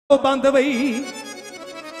बंद बई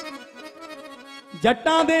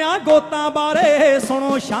जट्टां देयां गोतां बारे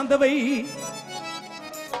सुनो छंद बई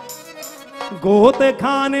गोत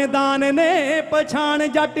खानदान ने पछाण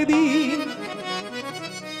जट दी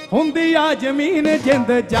हुंदी आ जमीन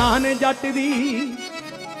जिंद जान जट दी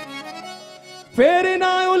फेर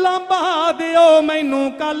ना उलांबा दिओ मैनू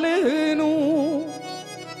कल नू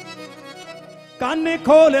ਕੰਨ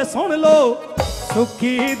खोल सुन लो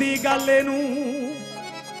सुखी दी गल नू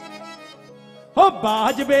हो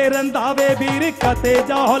बाजवे रंधावे वीर कते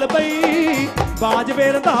जौहल बई बाजवे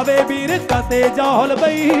रंधावे वीर कते जौहल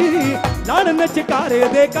बई लड़न चकारे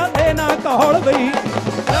दे कते ना कहल बई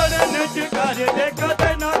लड़न चकारे दे कते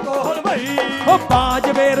ना कहल बई हो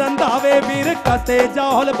बाजवे रंधावे वीर कते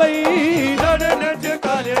जौहल बई लड़न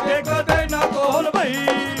चकारे दे कते ना कहल बई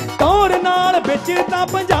तौर नाल बिच तां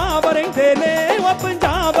पंजाब रहिंदे ने ओ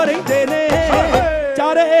पंजाब रहिंदे ने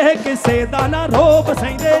चारे किसे दा ना रोप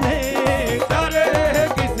सहिंदे ने चारे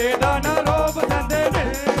किसे दा ना रोप सहिंदे ने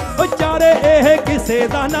ओ चारे किसे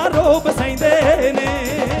दा ना रोप सहिंदे ने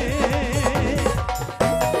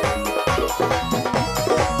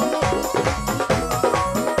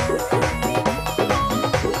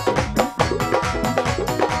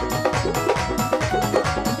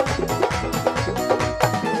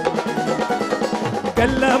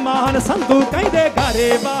गलमान संधू कहंदे घरे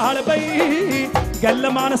बाल बई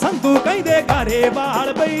गलमान संधू कहंदे घरे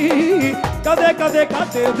बाल बई कदे कदे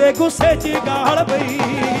कट दे गुस्से च गाल बई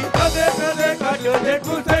कदे कदे कट दे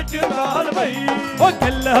गुस्से च गाल बई ओ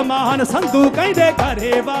गलमान संधू कहंदे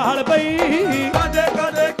घरे बाल बई कदे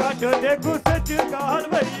कदे कट दे गुस्से च गाल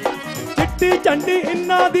बई चिट्टी चंडी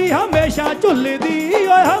इन्ना दी हमेशा झुलदी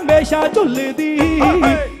ओए हमेशा झुलदी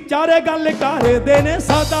चारे गल करदे ने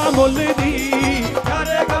सदा मुल दी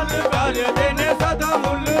चारे गल करदे ने सदा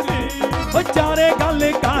मुल दी ओ चारे गल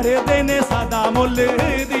करदे ने सदा मुल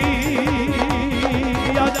दी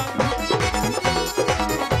आजा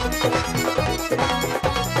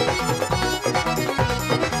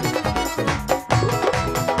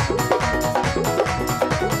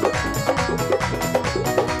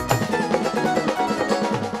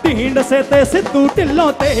ਢੀਂਡ ਸੇ ਤੇ ਸਿੱਧੂ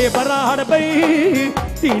ਢਿੱਲੋਂ ਤੇ ਬਰਾੜ ਬਈ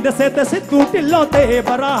ਢੀਂਡ ਸੇ ਤੇ ਸਿੱਧੂ ਢਿੱਲੋਂ ਤੇ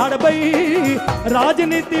ਬਰਾੜ ਬਈ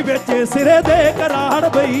ਰਾਜਨੀਤੀ ਵਿੱਚ ਸਿਰੇ ਦੇ ਕਰਾੜ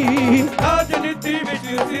ਬਈ ਰਾਜਨੀਤੀ ਵਿੱਚ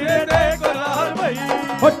ਸਿਰੇ ਦੇ ਕਰਾੜ ਬਈ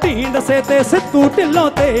ਉਹ ਢੀਂਡ ਸੇ ਤੇ ਸਿੱਧੂ ਢਿੱਲੋਂ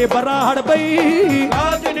ਤੇ ਬਰਾੜ ਬਈ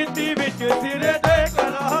ਰਾਜਨੀਤੀ ਵਿੱਚ ਸਿਰੇ ਦੇ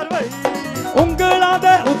ਕਰਾੜ ਬਈ ਉਂਗਲਾਂ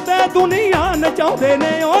ਦੇ ਉੱਤੇ ਦੁਨੀਆ ਨਚਾਉਂਦੇ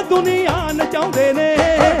ਨੇ ਉਹ ਦੁਨੀਆ ਨਚਾਉਂਦੇ ਨੇ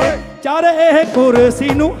ਚਾਰੇ ਇਹ ਕੁਰਸੀ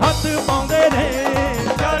ਨੂੰ ਹੱਥ ਪਾਉਂਦੇ ਨੇ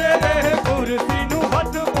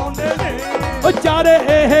ਚਾਰੇ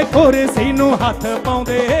ਇਹ ਕੁਰਸੀ ਨੂੰ ਹੱਥ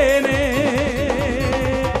ਪਾਉਂਦੇ ਨੇ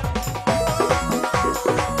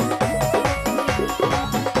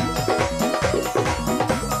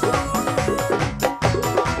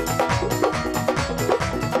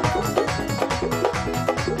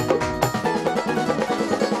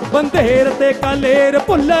ਬੰਦੇਰ ਤੇ ਕਲੇਰ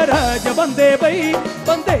ਭੁੱਲਰ ਜਬੰਦੇ ਬਈ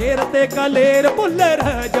ਬੰਦੇਰ ਤੇ ਕਲੇਰ ਭੁੱਲਰ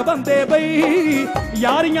ਜਬੰਦੇ ਬਈ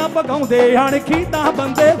ਯਾਰੀਆਂ ਪਗਾਉਂਦੇ ਅਣਖੀ ਤਾਂ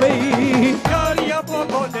ਬੰਦੇ ਬਈ ਯਾਰੀਆਂ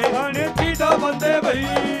ਪਗਾਉਂਦੇ ਅਣਖੀ ਤਾਂ ਬੰਦੇ ਬਈ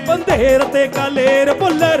ਬੰਦੇਰ ਤੇ ਕਲੇਰ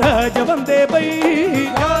ਭੁੱਲਰ ਜਬੰਦੇ ਬਈ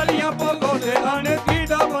ਯਾਰੀਆਂ ਪਗਾਉਂਦੇ ਅਣਖੀ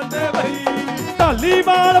ਤਾਂ ਬੰਦੇ ਬਈ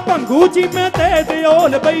ਢਾਲੀਵਾਲ ਭੰਗੂ ਜਿਵੇਂ ਤੇ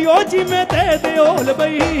ਦਿਓਲ ਬਈ ਉਹ ਜਿਵੇਂ ਤੇ ਦਿਓਲ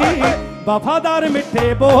ਬਈ ਵਫਾਦਾਰ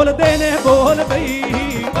ਮਿੱਠੇ ਬੋਲਦੇ ਨੇ ਬੋਲ ਬਈ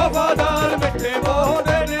ਵਫਾਦਾਰ ਮਿੱਠੇ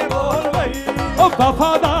ਬੋਲਦੇ ਨੇ ਬੋਲ ਬਈ ਉਹ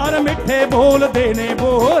ਵਫਾਦਾਰ ਮਿੱਠੇ ਬੋਲਦੇ ਨੇ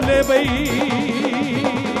ਬੋਲ ਬਈ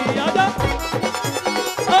ਆਜਾ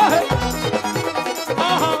ਆਹ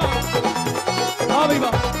ਆਹਾ ਆ ਬਈ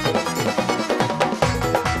ਵਾ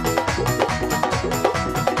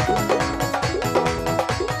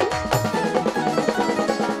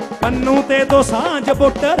ਪੰਨੂ ਤੇ ਦੋਸਾਂਝ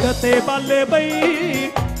ਬੁੱਟਰ ਤੇ ਬਾਲੇ ਬਈ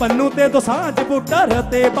ਪੰਨੂ ਤੇ ਦੋਸਾਂਝ ਬੁੱਟਰ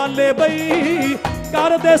ਤੇ ਬਾਲੇ ਬਈ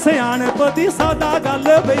ਕਰਦੇ ਸਿਆਣਪ ਦੀ ਸਾਦਾ ਗੱਲ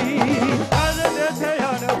ਬਈ ਕਰਦੇ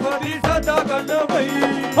ਸਿਆਣਪ ਦੀ ਸਾਦਾ ਗੱਲ ਬਈ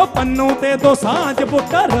ਉਹ ਪੰਨੂ ਤੇ ਦੋਸਾਂਝ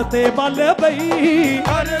ਬੁੱਟਰ ਤੇ ਬਾਲੇ ਬਈ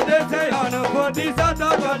ਕਰਦੇ ਸਿਆਣਪ ਦੀ ਸਾਦਾ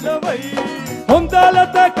ਗੱਲ ਬਈ ਹੁੰਦਲ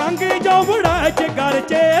ਤੇ ਕੰਗੀ ਜੋ ਬੜਾ ਚ ਘਰ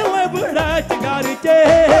ਚ ਓਏ ਬੜਾ ਚ ਘਰ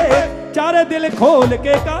ਚ ਚਾਰੇ ਦਿਲ ਖੋਲ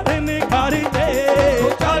ਕੇ ਕਰਨ ਘਰ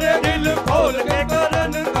ਚ ਚਾਰੇ ਦਿਲ ਖੋਲ ਕੇ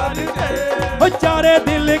ਕਰਨ ਘਰ ਚ ਉਹ ਚਾਰੇ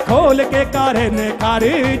ਦਿਲ ਖੋਲ ਕੇ ਕਰਨ ਘਰ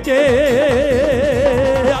ਚ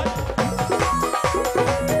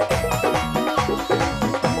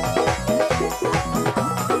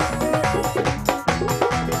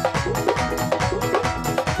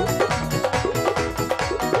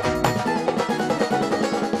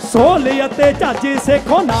ਸੋਹਲ ਅਤੇ ਝੱਜ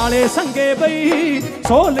ਸੇਖੋ ਨਾਲੇ ਸੰਗੇ ਬਈ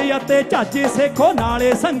ਸੋਹਲ ਅਤੇ ਝੱਜ ਸੇਖੋ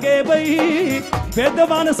ਨਾਲੇ ਸੰਗੇ ਬਈ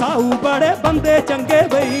ਵਿਦਵਾਨ ਸਾਹੂ ਬੜੇ ਬੰਦੇ ਚੰਗੇ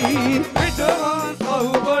ਬਈ, ਵਿਦਵਾਨ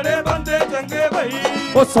ਸਾਹੂ ਬੜੇ ਬੰਦੇ ਚੰਗੇ ਬਈ,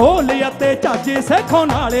 ਉਹ ਸੋਲ ਅਤੇ ਝੱਜ ਸੇਖੋਂ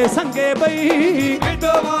ਨਾਲੇ ਸੰਗੇ ਬਈ,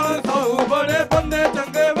 ਵਿਦਵਾਨ ਸਾਹੂ ਬੜੇ ਬੰਦੇ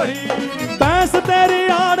ਚੰਗੇ ਬਈ, ਪੈਸ ਤੇਰੀ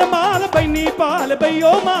ਆੜ ਮਾਲ ਬੈਨੀ ਪਾਲ ਬਈ,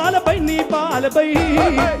 ਉਹ ਮਾਲ ਬੈਨੀ ਪਾਲ ਬਈ,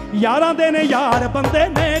 ਯਾਰਾਂ ਦੇ ਨੇ ਯਾਰ ਬੰਦੇ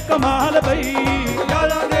ਨੇ ਕਮਾਲ ਬਈ,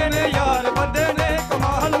 ਯਾਰਾਂ ਦੇ ਨੇ ਯਾਰ ਬੰਦੇ ਨੇ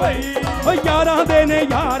ਕਮਾਲ ਬਈ, ਉਹ ਯਾਰਾਂ ਦੇ ਨੇ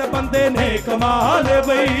ਯਾਰ ਬੰਦੇ ਨੇ ਕਮਾਲ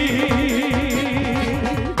ਬਈ।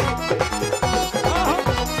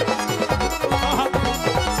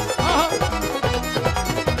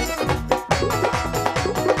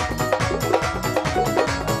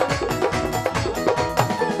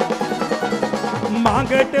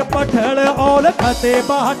 मांगट पठल औल खते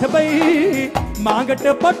बाट बई, मांगट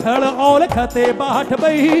पठल औल खते बाट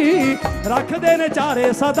बई, रख देने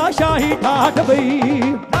चारे सदा शाही ठाठ बई,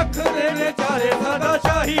 रख देने चारे सदा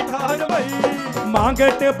शाही ठाठ बई,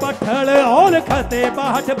 मांगट पठल औल खते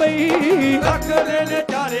बाट बई, रख देने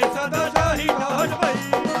चारे सदा शाही ठाठ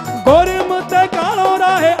बई, गुरमुत कालो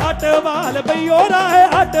राहे अटवाल बई, ओ राहे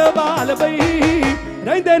अटवाल बई,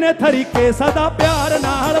 रहंदे ने थरीके सदा प्यार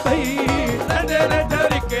नाल बई, रहंदे ने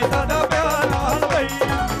थरीके सदा प्यार नाल बई,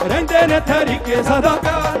 रहंदे ने थरीके सदा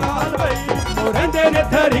प्यार नाल बई, रहंदे ने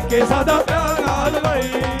थरीके सदा प्यार नाल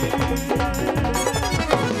बई।